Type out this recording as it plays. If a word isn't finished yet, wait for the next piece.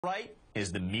Right?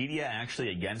 Is the media actually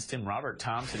against him? Robert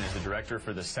Thompson is the director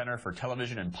for the Center for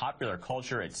Television and Popular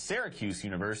Culture at Syracuse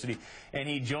University, and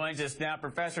he joins us now.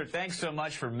 Professor, thanks so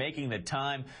much for making the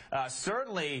time.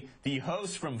 Certainly, the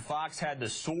host from Fox had the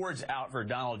swords out for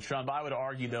Donald Trump. I would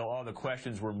argue, though, all the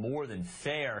questions were more than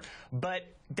fair. But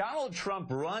Donald Trump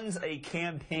runs a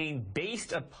campaign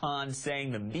based upon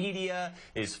saying the media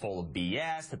is full of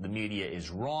BS, that the media is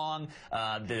wrong,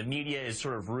 the media is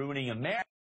sort of ruining America.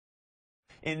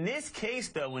 In this case,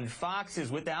 though, when Fox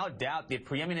is without doubt the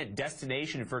preeminent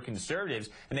destination for conservatives,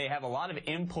 and they have a lot of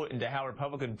input into how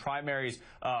Republican primaries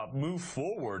move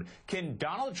forward, can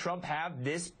Donald Trump have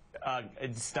this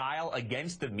style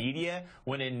against the media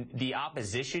when the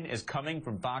opposition is coming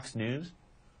from Fox News?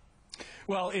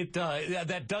 Well,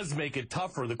 that does make it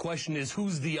tougher. The question is,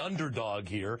 who's the underdog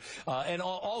here? And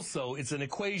also, it's an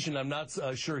equation I'm not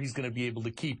sure he's going to be able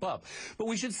to keep up. But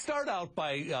we should start out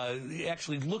by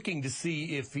actually looking to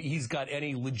see if he's got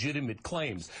any legitimate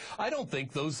claims. I don't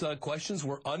think those questions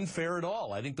were unfair at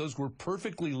all. I think those were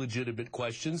perfectly legitimate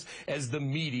questions as the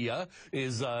media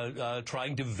is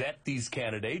trying to vet these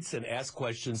candidates and ask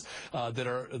questions that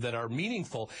are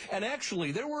meaningful. And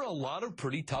actually, there were a lot of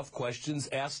pretty tough questions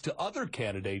asked to other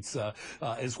candidates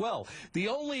as well. The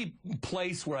only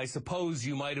place where I suppose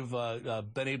you might have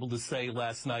been able to say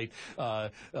last night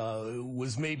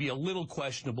was maybe a little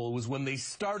questionable was when they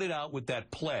started out with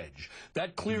that pledge.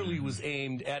 That clearly was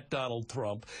aimed at Donald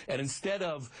Trump, and instead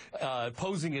of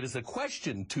posing it as a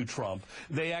question to Trump,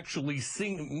 they actually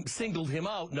singled him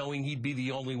out, knowing he'd be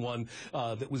the only one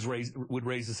that would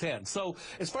raise his hand. So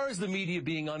as far as the media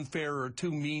being unfair or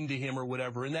too mean to him or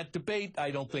whatever, in that debate, I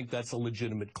don't think that's a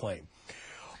legitimate claim.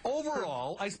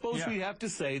 Overall, I suppose we have to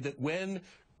say that when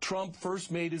Trump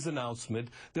first made his announcement,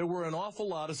 there were an awful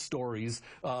lot of stories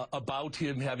about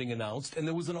him having announced, and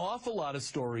there was an awful lot of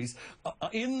stories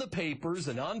in the papers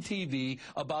and on TV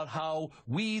about how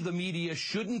we, the media,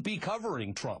 shouldn't be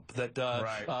covering Trump, that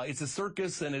it's a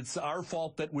circus and it's our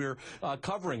fault that we're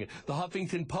covering it. The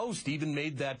Huffington Post even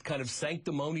made that kind of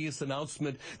sanctimonious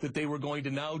announcement that they were going to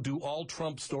now do all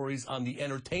Trump stories on the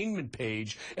entertainment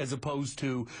page as opposed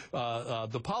to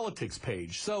the politics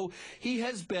page. So he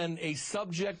has been a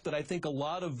subject that I think a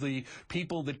lot of the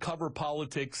people that cover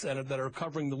politics and that are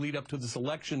covering the lead up to this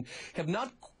election have not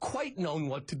quite known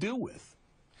what to do with.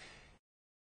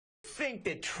 I think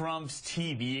that Trump's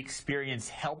TV experience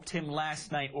helped him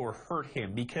last night or hurt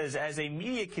him, because as a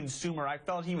media consumer, I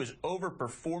felt he was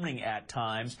overperforming at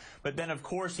times, but then of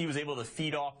course he was able to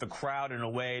feed off the crowd in a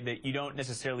way that you don't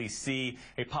necessarily see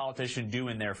a politician do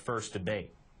in their first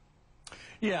debate.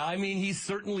 Yeah, I mean, he's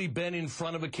certainly been in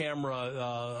front of a camera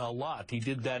a lot. He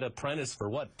did that Apprentice for,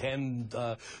 what, 10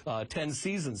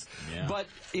 seasons. Yeah. But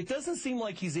it doesn't seem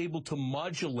like he's able to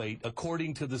modulate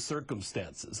according to the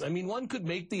circumstances. I mean, one could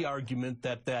make the argument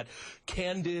that that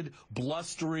candid,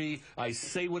 blustery, I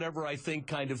say whatever I think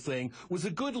kind of thing was a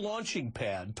good launching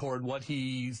pad toward what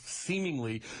he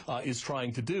seemingly is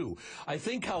trying to do. I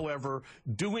think, however,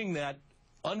 doing that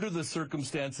under the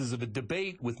circumstances of a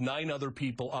debate with 9 other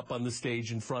people up on the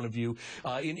stage in front of you,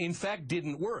 in fact,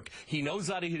 didn't work. He knows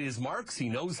how to hit his marks. He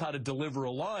knows how to deliver a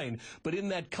line. But in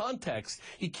that context,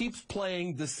 he keeps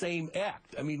playing the same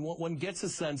act. I mean, one gets a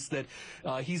sense that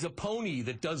he's a pony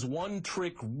that does one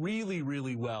trick really,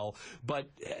 really well. But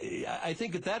I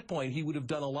think at that point, he would have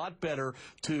done a lot better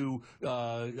to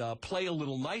play a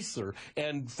little nicer.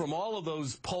 And from all of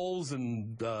those polls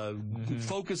and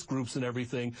focus groups and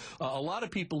everything, a lot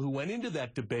of people who went into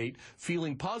that debate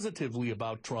feeling positively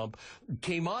about Trump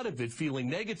came out of it feeling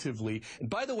negatively. And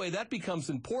by the way, that becomes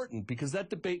important because that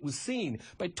debate was seen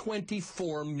by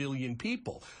 24 million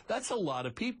people. That's a lot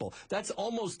of people. That's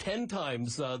almost 10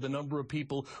 times the number of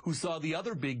people who saw the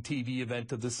other big TV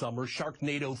event of the summer,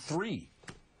 Sharknado 3.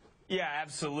 Yeah,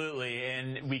 absolutely.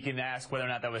 And we can ask whether or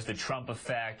not that was the Trump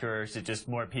effect, or is it just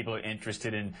more people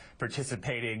interested in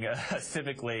participating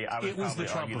civically. I would it was the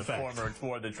Trump effect.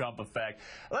 For the Trump effect.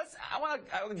 I want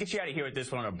to get you out of here with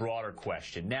this one on a broader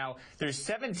question. Now, there's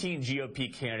 17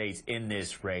 GOP candidates in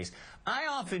this race. I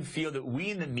often feel that we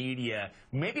in the media,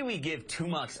 maybe we give too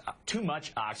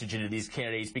much oxygen to these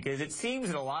candidates, because it seems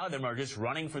that a lot of them are just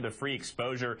running for the free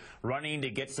exposure, running to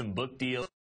get some book deals,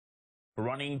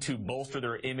 running to bolster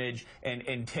their image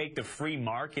and take the free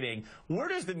marketing. Where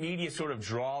does the media sort of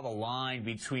draw the line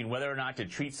between whether or not to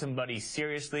treat somebody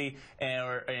seriously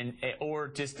or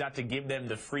just not to give them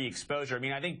the free exposure? I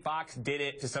mean, I think Fox did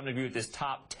it to some degree with this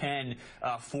top 10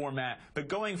 format. But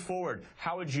going forward,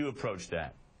 how would you approach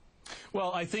that?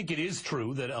 Well, I think it is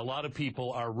true that a lot of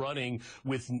people are running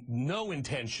with no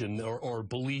intention or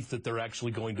belief that they're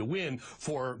actually going to win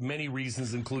for many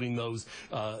reasons, including those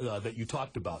that you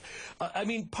talked about. I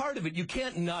mean, part of it you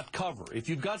can't not cover. If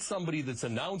you've got somebody that's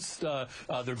announced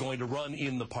they're going to run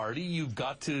in the party, you've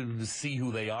got to see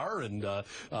who they are and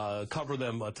cover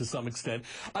them to some extent.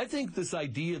 I think this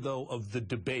idea, though, of the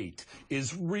debate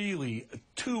is really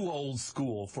too old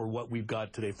school for what we've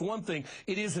got today. For one thing,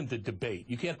 it isn't a debate.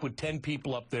 You can't put 10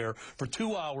 people up there for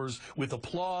 2 hours with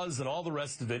applause and all the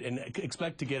rest of it and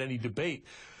expect to get any debate.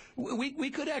 We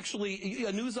could actually,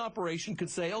 a news operation could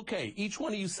say, okay, each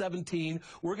one of you 17,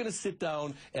 we're going to sit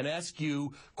down and ask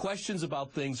you questions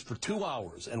about things for 2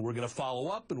 hours, and we're going to follow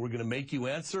up, and we're going to make you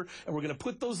answer, and we're going to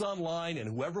put those online, and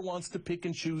whoever wants to pick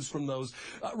and choose from those.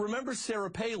 Remember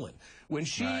Sarah Palin? When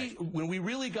when we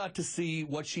really got to see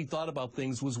what she thought about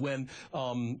things was when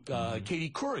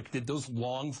Katie Couric did those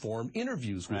long-form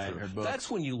interviews with her. That's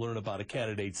when you learn about a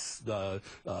candidate's,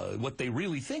 what they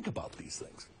really think about these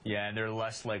things. Yeah, and they're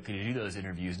less likely to do those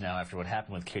interviews now after what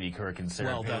happened with Katie Couric and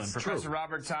Sarah Palin. That's Professor true.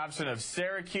 Robert Thompson of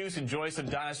Syracuse, enjoy some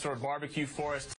dinosaur barbecue for us.